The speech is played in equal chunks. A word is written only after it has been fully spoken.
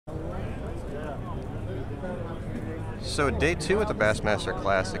So day 2 at the Bassmaster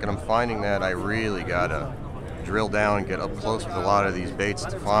Classic, and I'm finding that I really gotta drill down and get up close with a lot of these baits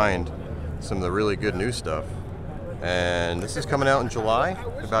to find some of the really good new stuff. And this is coming out in July,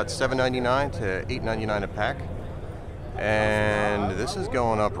 about $7.99 to $8.99 a pack. And this is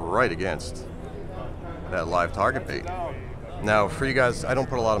going up right against that live target bait. Now, for you guys, I don't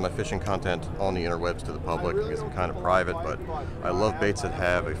put a lot of my fishing content on the interwebs to the public because I'm kind of private, but I love baits that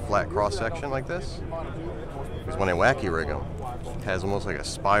have a flat cross section like this. Because when I wacky rig them, it has almost like a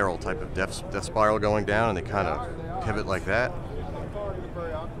spiral type of death spiral going down, and they kind of pivot like that.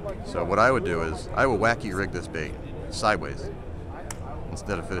 So what I would do is I would wacky rig this bait sideways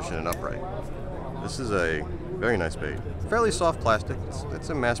instead of finishing it upright. This is a very nice bait. Fairly soft plastic. It's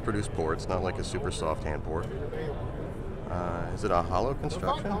a mass-produced pour. It's not like a super soft hand pour. Is it a hollow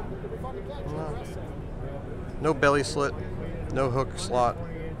construction? No. No belly slit, no hook slot,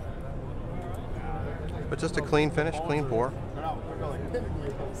 but just a clean finish, clean pour.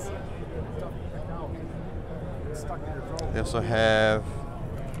 They also have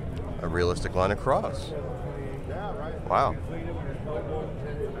a realistic line of craws. Wow.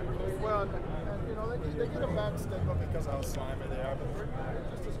 Well, and you know, they get a bad stigma because of how slimy they are, but they're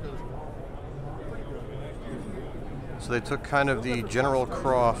just as good as pretty good. So they took kind of the general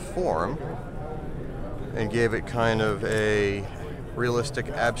craw form and gave it kind of a realistic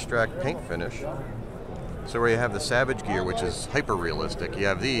abstract paint finish. So where you have the Savage gear, which is hyper realistic, you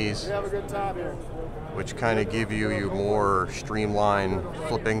have these, which kind of give you your more streamlined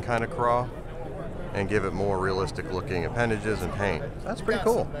flipping kind of craw and give it more realistic looking appendages and paint. That's pretty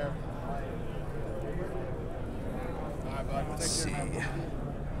cool. Let's see.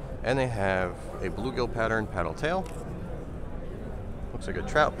 And they have a bluegill pattern paddle tail. Looks like a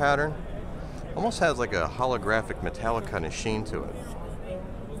trout pattern. Almost has like a holographic metallic kind of sheen to it.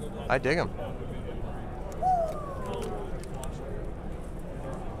 I dig them.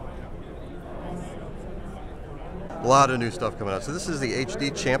 A lot of new stuff coming out. So this is the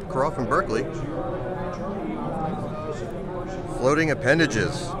HD Champ Craw from Berkley. Floating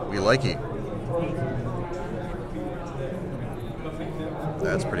appendages. We like it.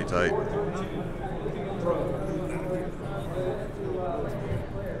 That's pretty tight.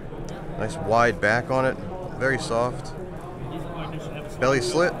 Nice wide back on it. Very soft. Belly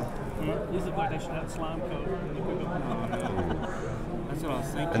slit. These look like they should have a slime coat. That's what I was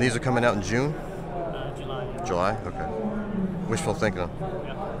thinking. And these are coming out in June? July. July? Okay. Wishful thinking.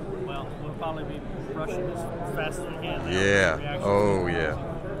 Yeah. Well, we'll probably be rushing as fast as we can. Yeah. Oh, yeah.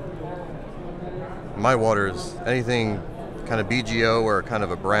 My water is anything kind of BGO or kind of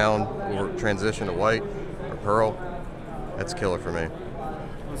a brown or transition to white or pearl. That's killer for me.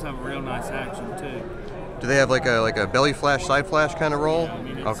 Those have a real nice action too. Do they have like a belly flash, side flash kind of roll? Yeah, I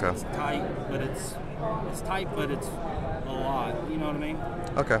mean, okay. It's tight, but it's a lot. You know what I mean?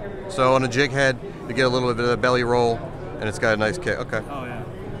 Okay. So on a jig head, you get a little bit of a belly roll, and it's got a nice kick. Okay. Oh yeah,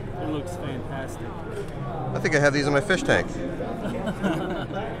 it looks fantastic. I think I have these in my fish tank.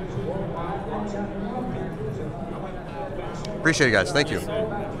 Appreciate it, guys. Thank you.